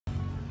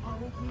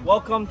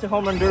Welcome to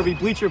Home Run Derby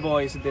Bleacher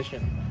Boys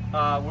edition.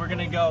 We're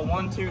gonna go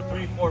 1, 2,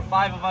 3, 4,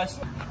 5 of us.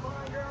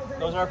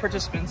 Those are our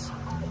participants.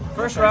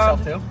 First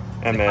round.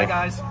 And hi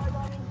guys.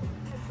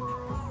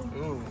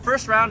 Ooh.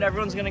 First round,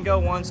 everyone's gonna go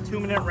once,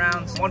 2-minute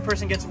rounds. One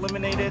person gets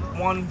eliminated.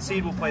 1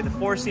 seed will play the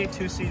 4 seed,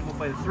 2 seed will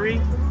play the 3.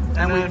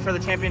 And then for the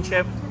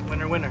championship,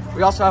 winner.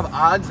 We also have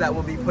odds that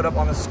will be put up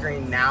on the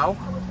screen now.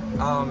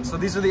 So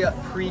these are the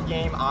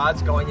pre-game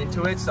odds going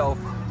into it. So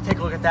take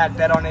a look at that,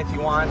 bet on it if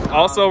you want.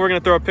 Also, we're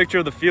gonna throw a picture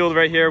of the field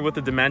right here with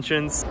the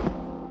dimensions.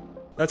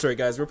 That's right,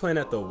 guys. We're playing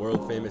at the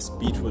world-famous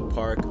Beechwood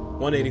Park.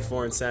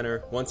 184 in center,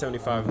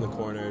 175 in the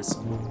corners.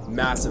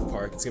 Massive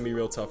park. It's gonna be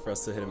real tough for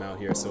us to hit them out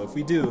here. So if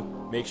we do,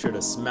 make sure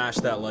to smash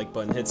that like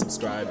button, hit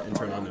subscribe, and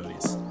turn on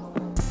noties.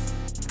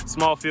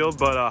 Small field,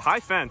 but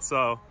high fence,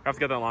 so I have to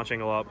get that launch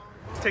angle up.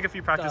 Let's take a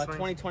few practice swings.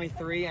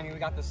 2023. I mean, we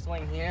got the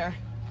swing here.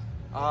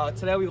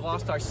 Today we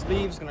lost our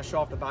sleeves. Gonna show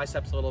off the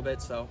biceps a little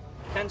bit. So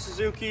Ken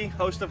Suzuki,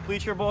 host of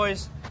Bleacher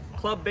Boys,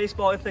 Club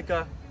Baseball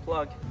Ithaca,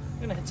 plug.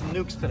 We're gonna hit some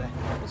nukes today.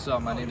 What's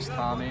up? My name is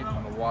Tommy.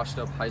 I'm a washed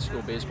up high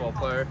school baseball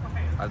player.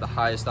 I have the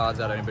highest odds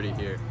out of anybody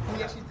here.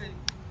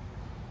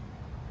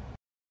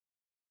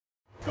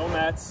 Go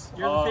Mets.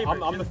 You're the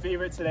favorite. I'm the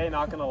favorite today,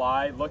 not gonna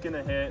lie. Looking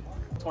to hit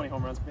 20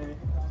 home runs maybe.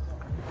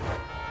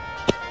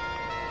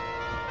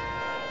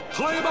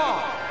 Play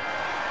ball.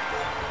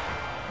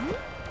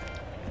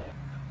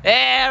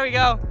 There we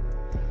go.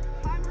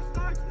 timer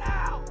starts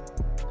now.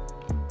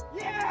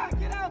 Yeah,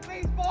 get out,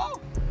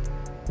 baseball.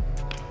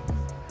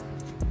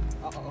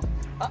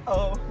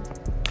 Uh-oh.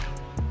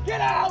 Get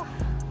out.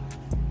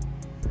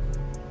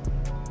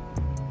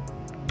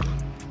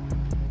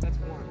 That's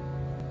one.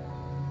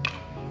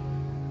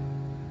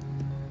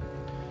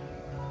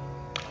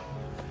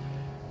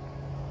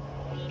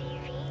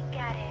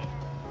 Got it.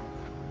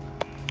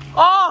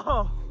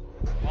 Oh!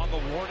 On the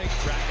warning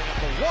track and at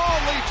the wall,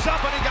 leaps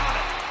up and he got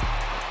it.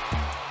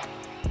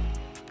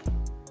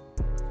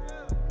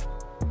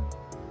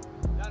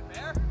 Is that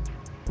fair?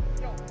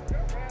 Yo, we're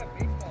gonna run a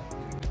baseball.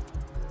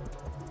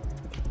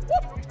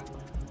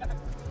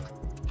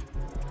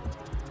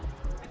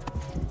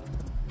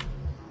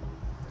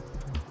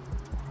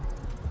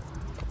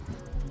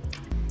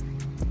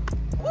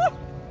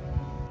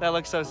 That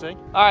looks so sick.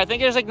 All right, I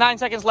think there's like 9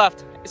 seconds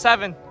left.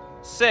 7,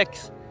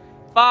 6,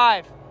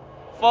 5,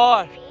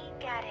 4,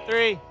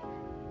 3,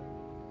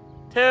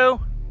 2.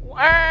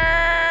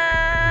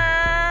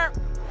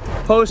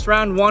 Post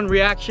round 1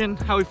 reaction.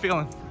 How we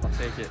feeling? I'll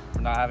take it.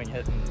 For not having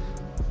hit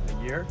in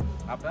a year,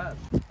 not bad.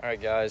 All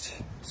right, guys.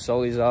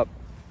 Sully's up.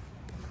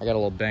 I got a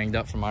little banged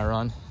up from my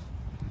run,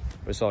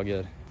 but it's all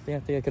good. I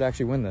think I could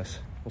actually win this.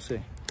 We'll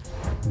see.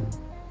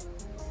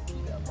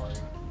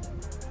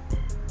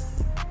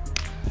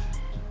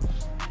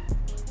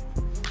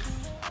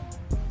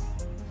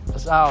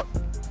 It's out.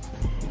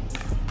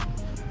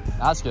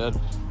 That's good.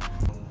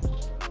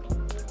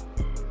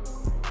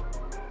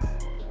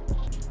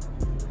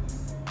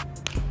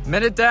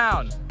 Minute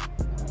down.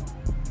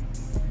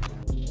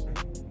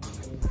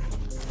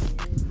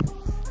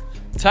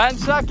 Ten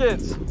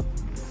seconds.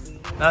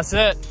 That's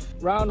it.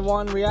 Round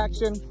 1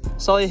 reaction.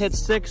 Sully hits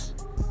 6.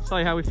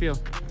 Sully, how we feel?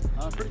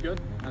 Pretty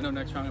good. I know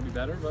next round will be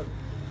better, but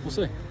we'll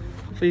see.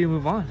 Hopefully you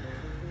move on.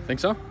 Think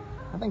so?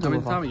 I think How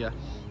you'll many move on. Tommy got?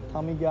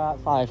 Tommy got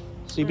 5.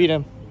 So you beat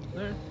him.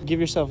 There. Give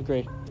yourself a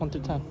grade. 1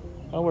 through 10.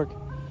 That'll work.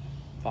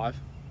 5.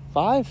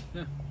 5?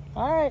 Yeah.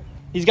 All right.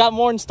 He's got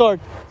more in store.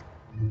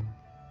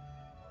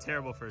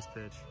 Terrible first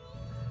pitch.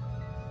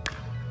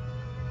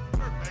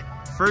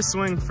 First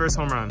swing, first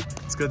home run.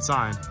 It's a good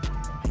sign.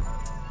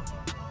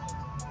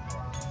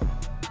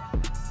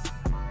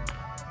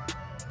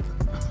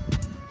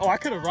 Oh, I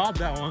could have robbed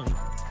that one.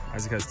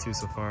 Isaac has 2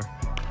 so far.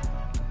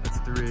 That's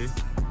 3.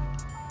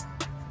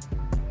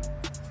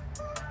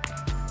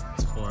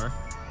 That's 4.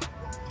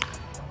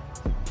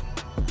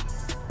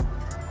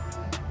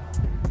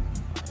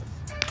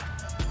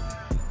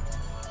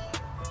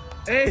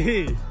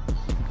 Hey!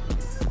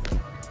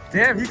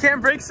 Damn, he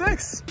can't break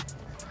 6.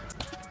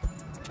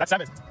 That's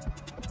 7.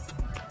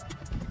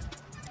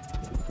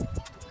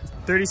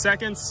 30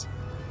 seconds.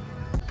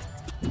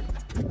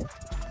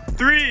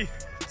 3,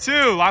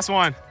 2, last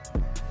one.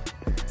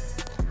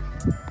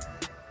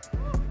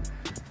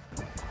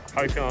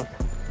 How you feeling?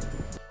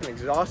 I'm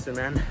exhausted,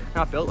 man.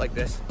 Not built like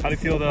this. How do you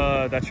feel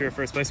that you're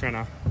first place right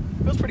now?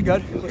 Feels pretty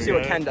good. We'll pretty see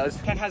what good. Ken does.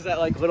 Ken has that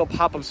like little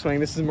pop-up swing.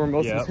 This is where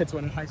most of his Yep. hits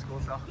went in high school,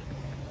 so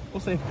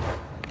we'll see.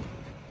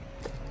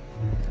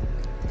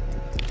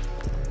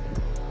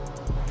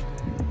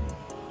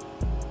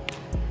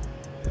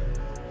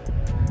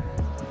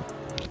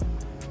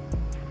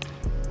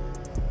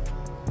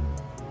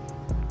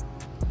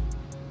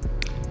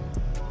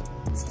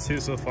 It's 2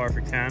 so far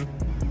for Ken.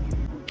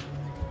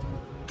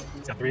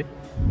 He's got 3.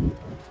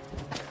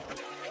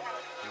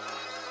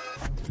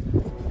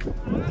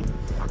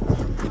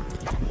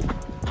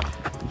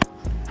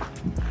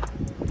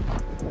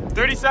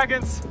 $30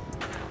 seconds.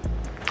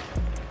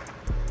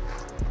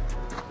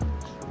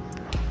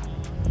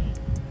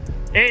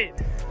 8.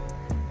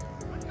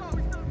 Let's go.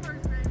 We still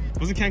first, baby.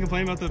 Wasn't Ken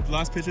complaining about the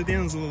last pitch at the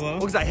end? It was a little low?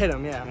 Because I hit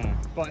him, yeah.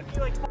 But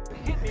He like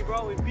hit me,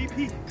 bro, with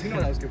BP. you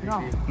know that was good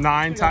BP.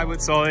 9, tied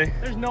with Sully.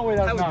 There's no way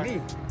that That was was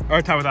not. me. Or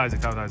tied with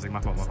Isaac,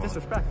 my fault.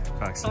 Disrespect.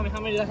 Facts. Tell me,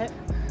 how many did I hit?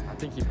 I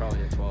think he probably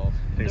hit 12. I think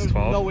it's There's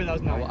 12. no way that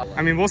was not.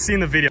 I mean, we'll see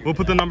in the video. We'll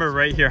put the number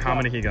right here, how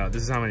many he got.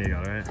 This is how many he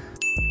got, right?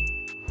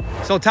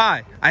 So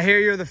Ty, I hear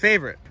you're the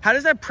favorite. How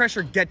does that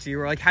pressure get to you?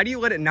 Or like, how do you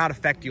let it not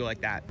affect you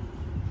like that?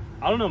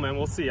 I don't know, man.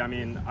 We'll see. I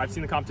mean, I've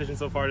seen the competition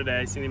so far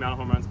today, seen the amount of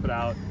home runs put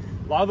out.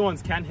 A lot of the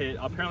ones Ken hit,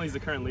 apparently he's the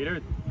current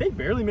leader. They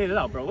barely made it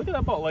out, bro. Look at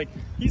that ball. Like,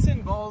 he's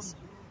hitting balls.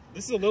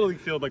 This is a Little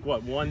League field, like,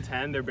 what,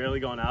 110? They're barely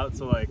going out.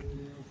 So, like,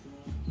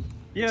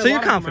 yeah, So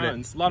you're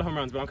confident? A lot of home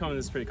runs, but I'm coming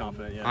this pretty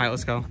confident, yeah. All right,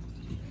 let's go.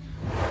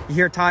 You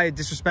hear Ty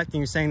disrespecting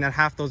you, saying that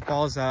half those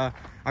balls are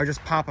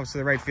just pop-ups to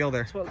the right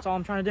fielder. That's all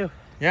I'm trying to do.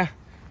 Yeah.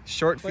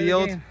 Short Play the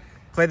field. game.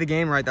 Play the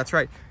game right, that's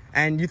right.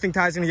 And you think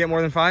Ty's gonna get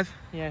more than 5?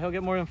 Yeah, he'll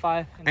get more than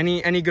 5.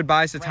 Any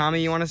goodbyes to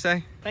Tommy you wanna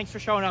say? Thanks for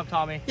showing up,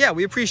 Tommy. Yeah,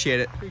 we appreciate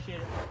it.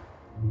 Appreciate it.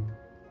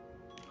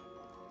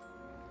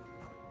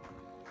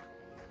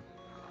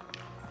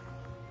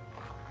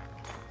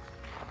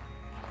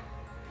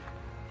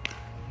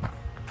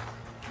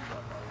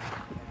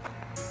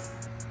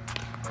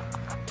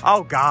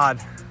 Oh God.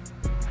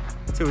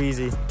 Too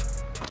easy.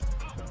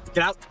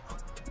 Get out.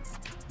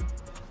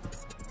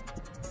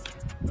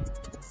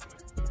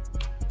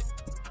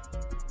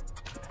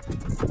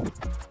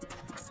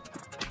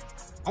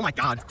 Oh my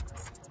God.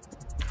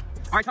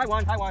 All right, Ty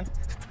won.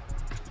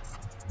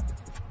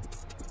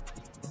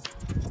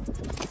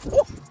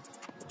 Ooh.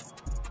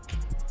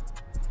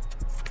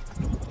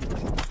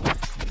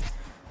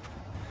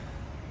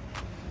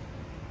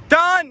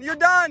 Done, you're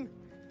done.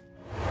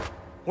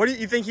 What do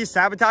you think he's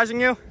sabotaging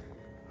you?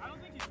 I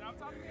don't think he's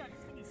sabotaging me. I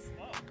just think he's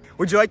slow.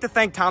 Would you like to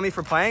thank Tommy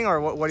for playing, or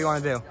what do you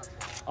want to do?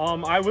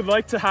 I would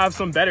like to have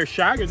some better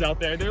shaggers out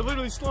there. They're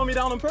literally slowing me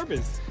down on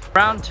purpose.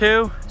 Round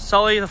 2,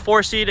 Sully, the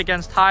 4 seed,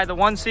 against Ty, the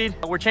 1 seed.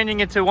 We're changing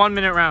it to 1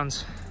 minute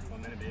rounds.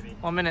 1 minute, baby.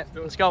 1 minute.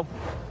 Let's go.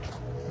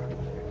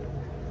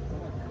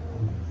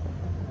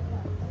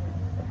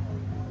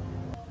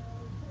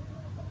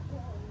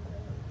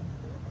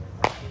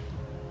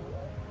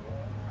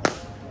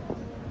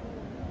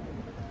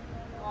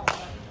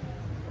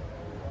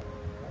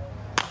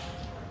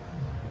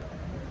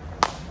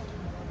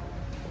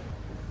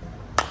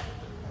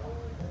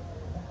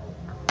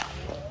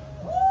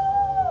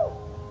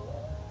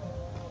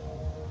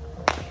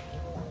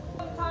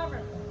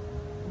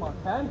 Come on,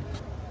 Ken.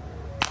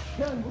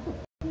 Ken, what the f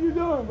are you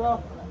doing,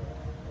 bro?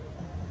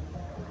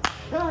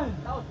 Ken,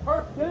 that was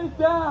perfect. Get it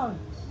down.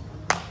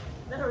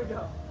 There we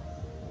go.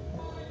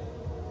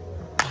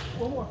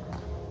 One more.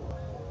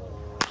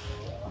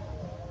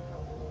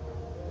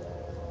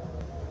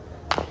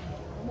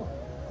 One more.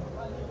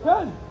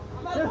 Ken!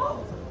 Ken.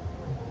 Whoa.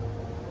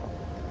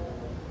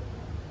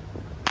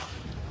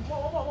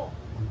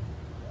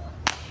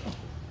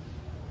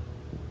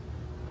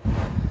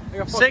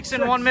 6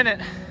 in 1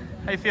 minute.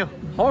 How you feel?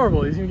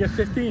 Horrible, he's gonna get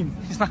 15.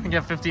 He's not gonna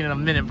get 15 in a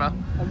minute, bro.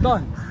 I'm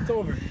done. It's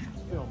over.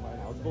 Film right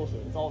now. It's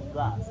bullshit. It's all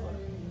grass.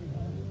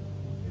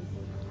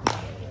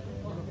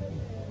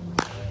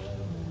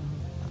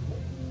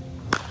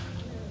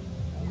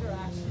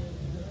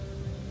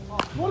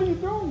 What are you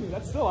throwing me?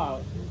 That's still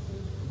out.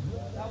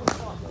 That was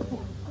fun.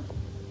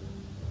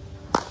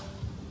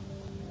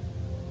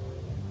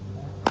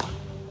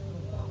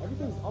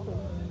 Everything's up and...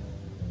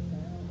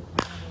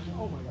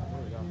 Oh my God,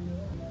 there we go.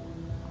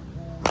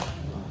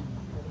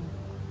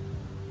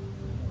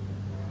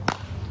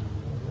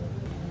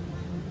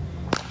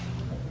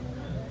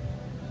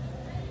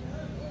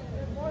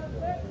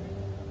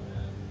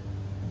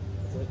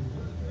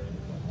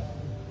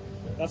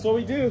 That's what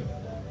we do.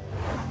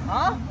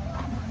 Huh?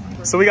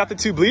 So we got the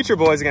 2 Bleacher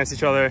boys against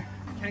each other.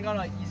 Ken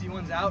got easy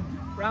ones out.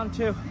 Round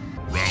 2.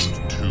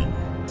 Round 2,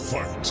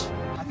 fight.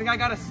 I think I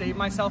gotta save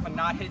myself and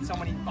not hit so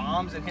many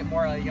bombs and hit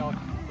more, like, you know,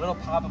 little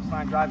pop-ups when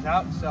I drives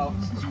out. So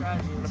it's a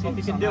strategy. See if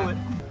you can do it.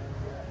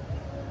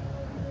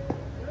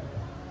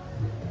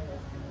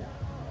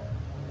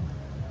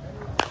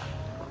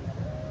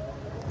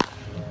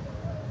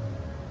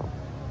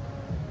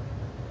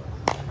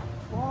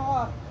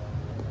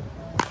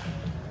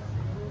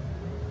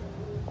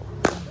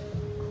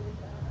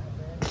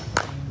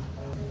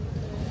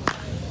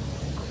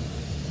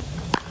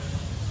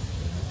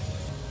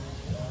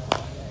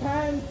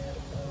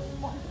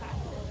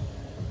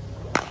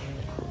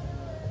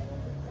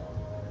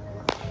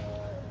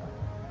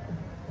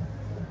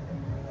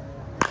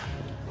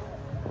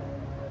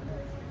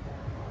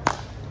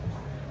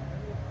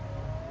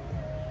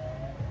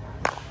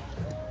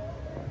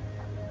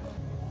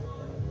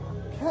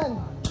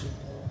 Ken.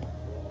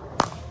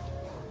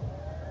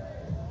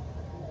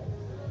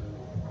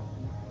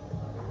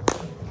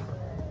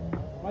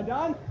 Am I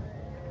done?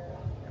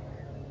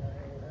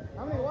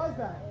 How many was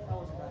that? That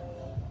wasn't bad.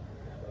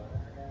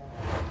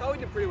 I thought we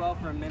did pretty well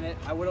for a minute.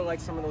 I would have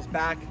liked some of those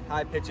back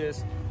high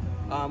pitches.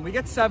 We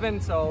get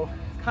 7, so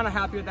kind of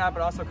happy with that,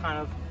 but also kind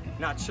of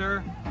not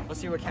sure. We'll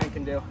see what Ken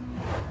can do.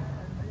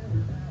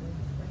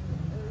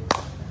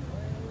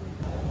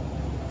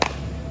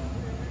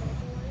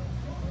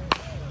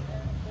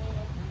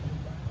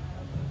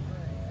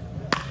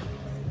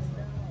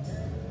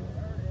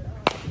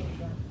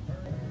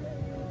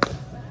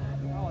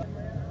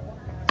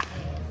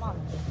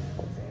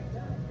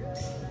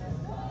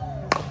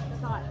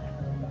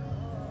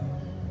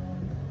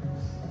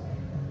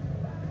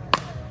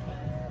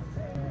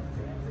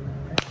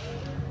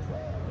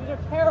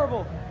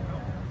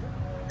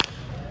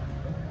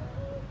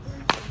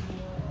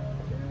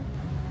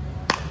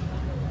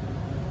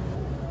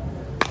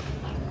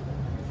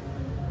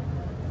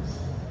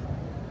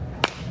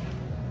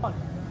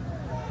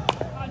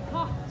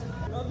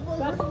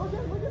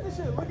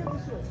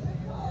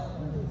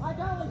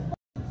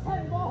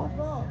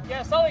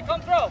 Yeah, Sully,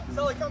 come through.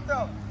 Sully, come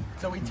through.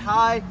 So we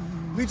tie.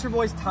 Bleacher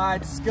boys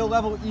tied. Skill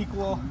level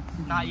equal.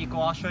 Not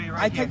equal. I'll show you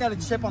right I here. take out a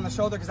chip on the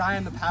shoulder because I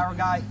am the power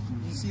guy.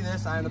 You see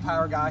this? I am the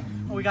power guy.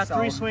 Oh, we got So-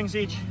 3 swings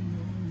each.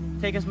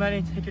 Take as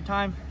many. Take your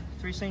time.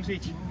 3 swings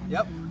each.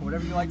 Yep,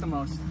 whatever you like the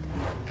most.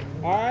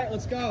 All right,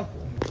 let's go.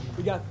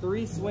 We got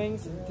 3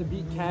 swings to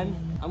beat Ken.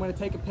 I'm gonna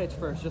take a pitch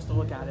first just to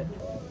look at it.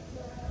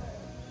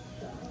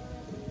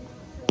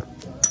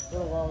 A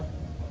little lower.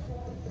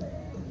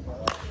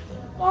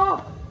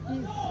 Oh!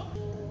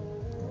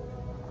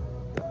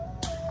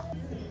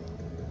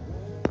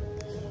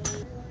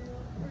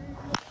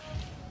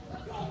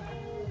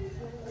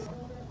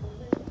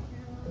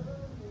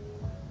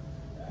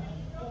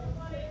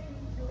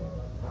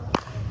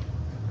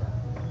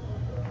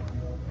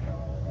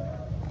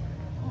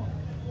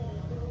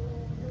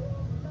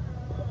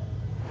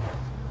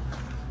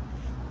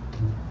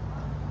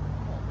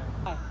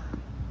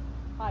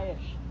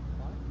 High-ish.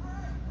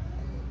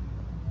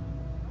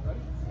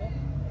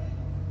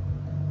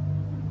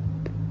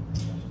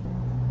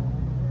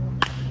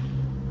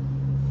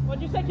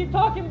 What'd you say? Keep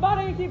talking,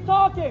 buddy. Keep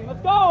talking.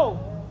 Let's go.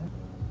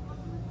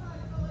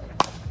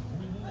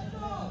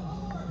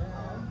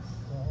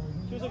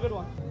 Choose a good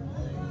one.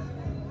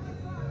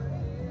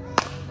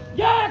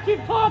 Yeah,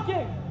 keep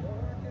talking.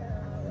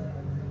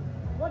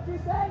 What'd you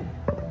say?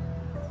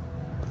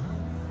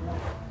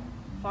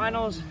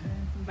 Finals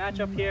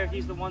matchup here.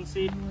 He's the 1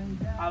 seed.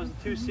 I was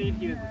the 2 seed.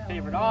 He was the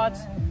favorite odds.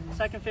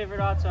 Second favorite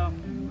odds. So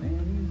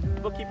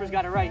the bookkeeper's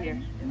got it right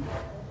here.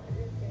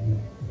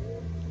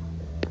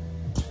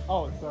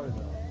 Oh, it started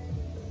though.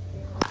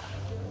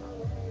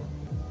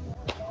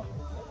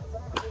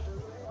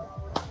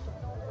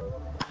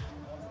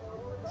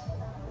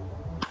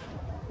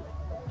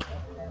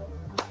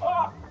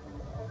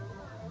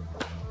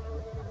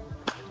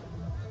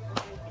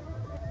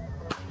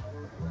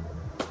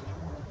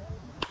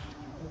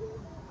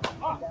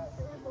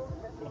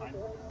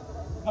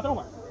 Nothing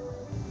more.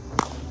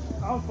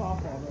 That was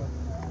softball, bro.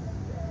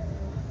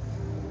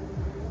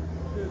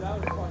 Dude, that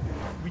was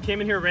fucking. We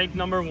came in here ranked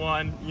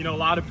 #1. You know, a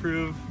lot to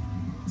prove,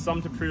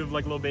 some to prove,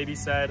 like Lil Baby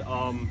said.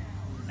 And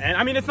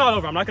I mean, it's not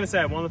over. I'm not gonna say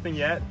I won the thing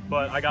yet,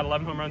 but I got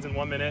 11 home runs in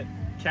 1 minute.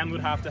 Ken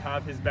would have to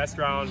have his best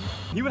round.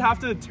 He would have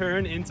to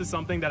turn into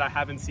something that I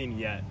haven't seen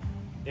yet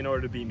in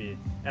order to beat me.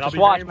 And I'll be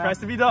very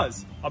impressed if he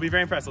does. I'll be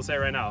very impressed. I'll say it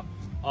right now.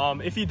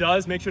 If he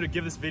does, make sure to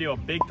give this video a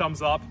big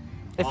thumbs up.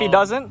 If he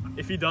doesn't?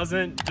 If he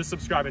doesn't, just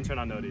subscribe and turn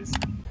on notifications.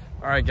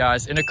 All right,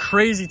 guys, in a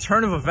crazy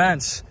turn of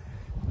events,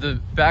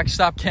 the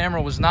backstop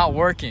camera was not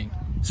working.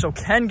 So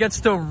Ken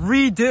gets to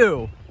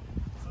redo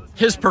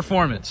his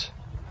performance.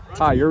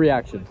 Ty, your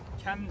reaction?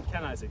 Ken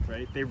Isaac,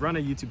 right? They run a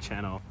YouTube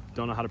channel,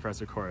 don't know how to press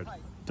record,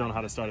 don't know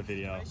how to start a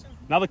video.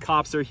 Now the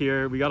cops are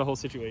here. We got a whole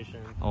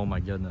situation. Oh my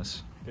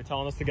goodness. They're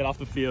telling us to get off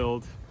the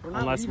field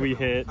unless we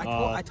hit.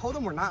 I told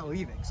them we're not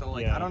leaving, so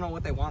like yeah. I don't know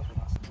what they want from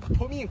us.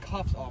 Put me in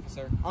cuffs,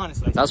 officer.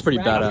 Honestly. That's pretty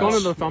Let's go to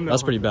the badass. thumbnail.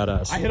 That's pretty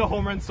badass. I hit a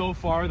home run so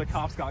far, the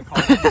cops got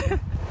called.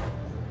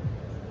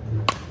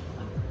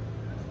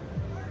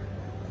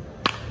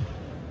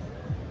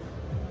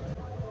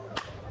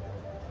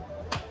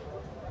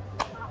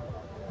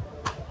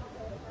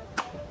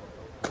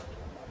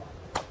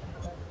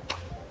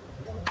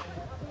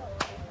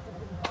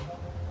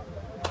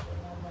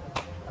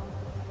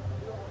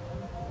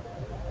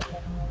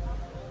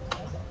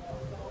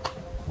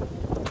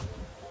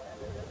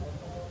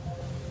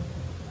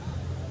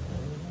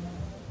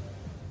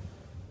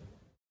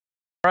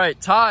 All right,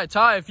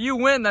 Ty, if you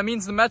win, that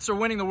means the Mets are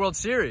winning the World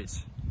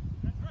Series.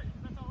 That's right,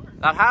 that's how it works.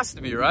 That has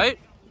to be, right?